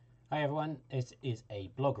Hi everyone, this is a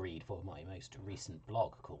blog read for my most recent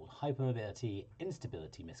blog called Hypermobility,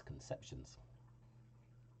 Instability, Misconceptions.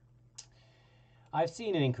 I've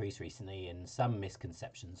seen an increase recently in some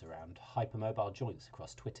misconceptions around hypermobile joints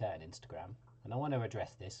across Twitter and Instagram, and I want to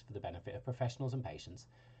address this for the benefit of professionals and patients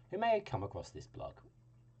who may come across this blog.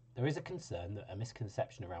 There is a concern that a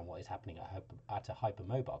misconception around what is happening at a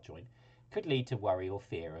hypermobile joint could lead to worry or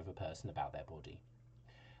fear of a person about their body.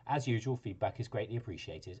 As usual, feedback is greatly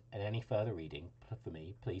appreciated, and any further reading for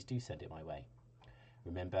me, please do send it my way.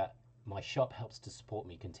 Remember, my shop helps to support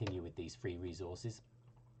me continue with these free resources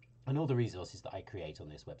and all the resources that I create on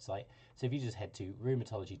this website. So if you just head to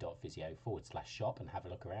rheumatology.physio/shop and have a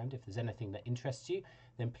look around, if there's anything that interests you,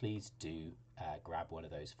 then please do grab one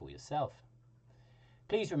of those for yourself.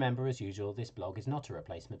 Please remember, as usual, this blog is not a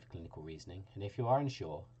replacement for clinical reasoning, and if you are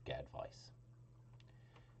unsure, get advice.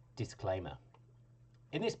 Disclaimer.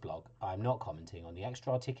 In this blog, I am not commenting on the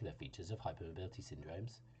extra-articular features of hypermobility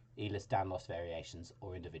syndromes, Ehlers-Danlos variations,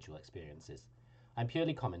 or individual experiences. I'm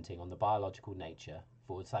purely commenting on the biological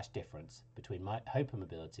nature/difference between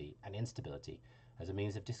hypermobility and instability as a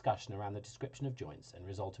means of discussion around the description of joints and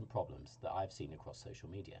resultant problems that I've seen across social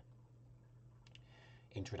media.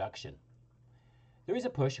 Introduction. There is a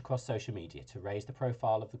push across social media to raise the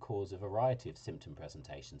profile of the cause of a variety of symptom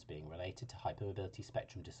presentations being related to hypermobility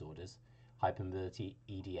spectrum disorders, hypermobility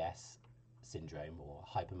EDS syndrome or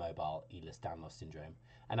hypermobile Ehlers-Danlos syndrome,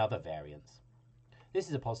 and other variants. This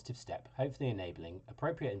is a positive step, hopefully enabling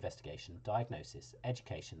appropriate investigation, diagnosis,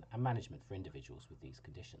 education, and management for individuals with these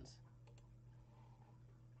conditions.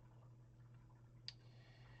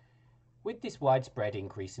 With this widespread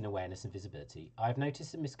increase in awareness and visibility, I've noticed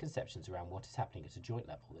some misconceptions around what is happening at a joint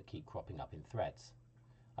level that keep cropping up in threads.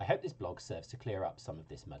 I hope this blog serves to clear up some of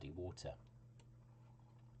this muddy water.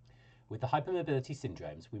 With the hypermobility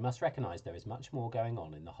syndromes, we must recognise there is much more going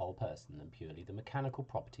on in the whole person than purely the mechanical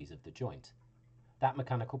properties of the joint. That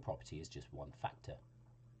mechanical property is just one factor.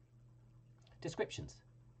 Descriptions.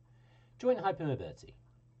 Joint hypermobility.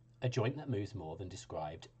 A joint that moves more than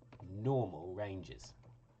described normal ranges.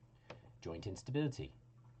 Joint instability.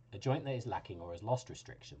 A joint that is lacking or has lost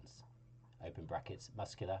restrictions, open brackets,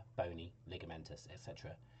 muscular, bony, ligamentous,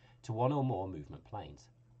 etc., to one or more movement planes.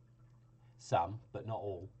 Some, but not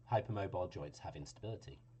all, hypermobile joints have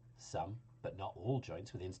instability. Some, but not all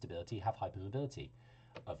joints with instability have hypermobility,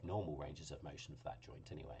 of normal ranges of motion for that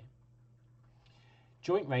joint anyway.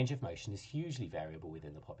 Joint range of motion is hugely variable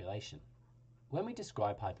within the population. When we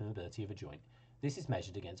describe hypermobility of a joint, this is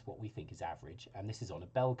measured against what we think is average, and this is on a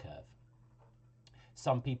bell curve.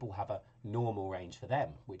 Some people have a normal range for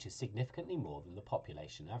them, which is significantly more than the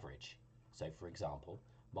population average. So, for example,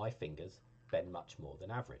 my fingers bend much more than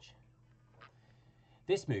average.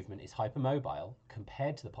 This movement is hypermobile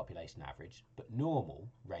compared to the population average, but normal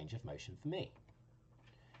range of motion for me.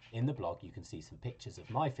 In the blog, you can see some pictures of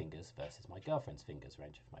my fingers versus my girlfriend's fingers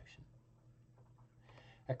range of motion.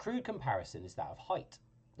 A crude comparison is that of height.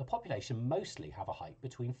 The population mostly have a height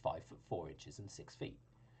between 5 foot 4 inches and 6 feet,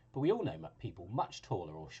 but we all know people much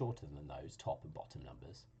taller or shorter than those top and bottom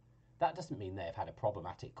numbers. That doesn't mean they have had a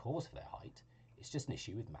problematic cause for their height, it's just an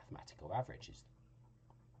issue with mathematical averages.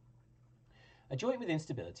 A joint with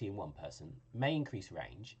instability in one person may increase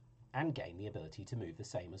range and gain the ability to move the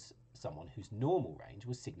same as someone whose normal range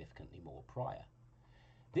was significantly more prior.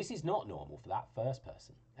 This is not normal for that first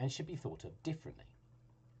person and should be thought of differently.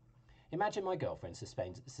 Imagine my girlfriend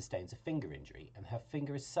sustains a finger injury and her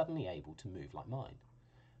finger is suddenly able to move like mine.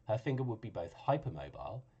 Her finger would be both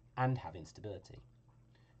hypermobile and have instability.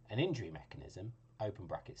 An injury mechanism, open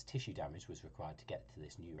brackets, tissue damage, was required to get to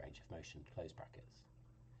this new range of motion, close brackets.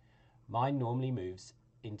 Mine normally moves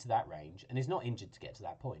into that range and is not injured to get to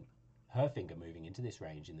that point. Her finger moving into this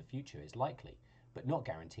range in the future is likely, but not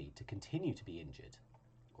guaranteed, to continue to be injured,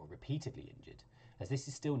 or repeatedly injured, as this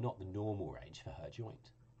is still not the normal range for her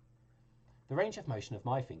joint. The range of motion of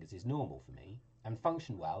my fingers is normal for me, and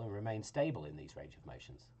function well and remain stable in these range of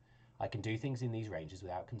motions. I can do things in these ranges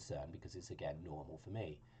without concern because it's again normal for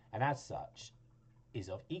me, and as such is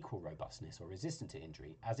of equal robustness or resistant to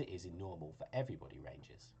injury as it is in normal for everybody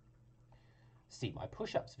ranges. See my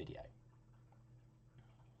push-ups video.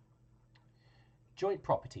 Joint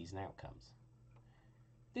properties and outcomes.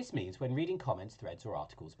 This means when reading comments, threads or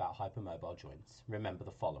articles about hypermobile joints, remember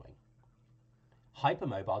the following.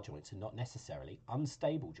 Hypermobile joints are not necessarily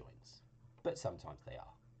unstable joints, but sometimes they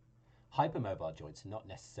are. Hypermobile joints are not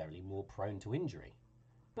necessarily more prone to injury,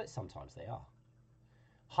 but sometimes they are.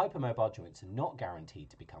 Hypermobile joints are not guaranteed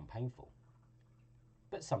to become painful,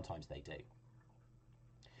 but sometimes they do.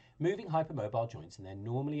 Moving hypermobile joints in their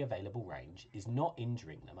normally available range is not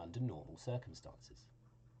injuring them under normal circumstances.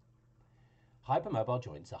 Hypermobile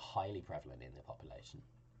joints are highly prevalent in the population.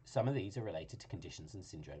 Some of these are related to conditions and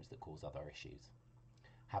syndromes that cause other issues.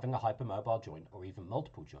 Having a hypermobile joint or even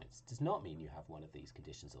multiple joints does not mean you have one of these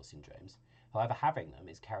conditions or syndromes. However, having them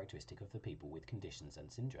is characteristic of the people with conditions and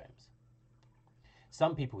syndromes.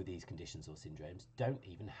 Some people with these conditions or syndromes don't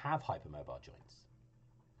even have hypermobile joints.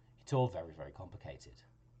 It's all very, very complicated.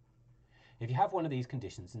 If you have one of these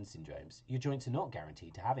conditions and syndromes, your joints are not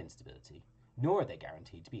guaranteed to have instability, nor are they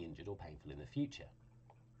guaranteed to be injured or painful in the future.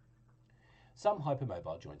 Some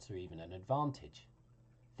hypermobile joints are even an advantage.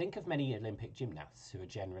 Think of many Olympic gymnasts who are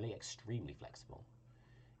generally extremely flexible.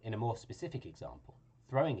 In a more specific example,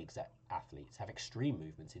 throwing athletes have extreme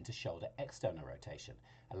movements into shoulder external rotation,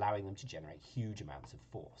 allowing them to generate huge amounts of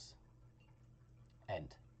force.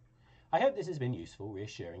 End. I hope this has been useful,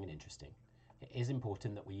 reassuring and interesting. It is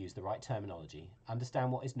important that we use the right terminology,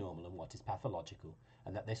 understand what is normal and what is pathological,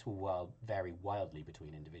 and that this will vary wildly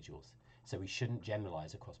between individuals, so we shouldn't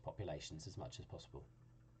generalise across populations as much as possible.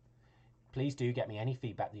 Please do get me any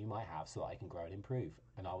feedback that you might have so that I can grow and improve,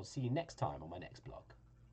 and I will see you next time on my next blog.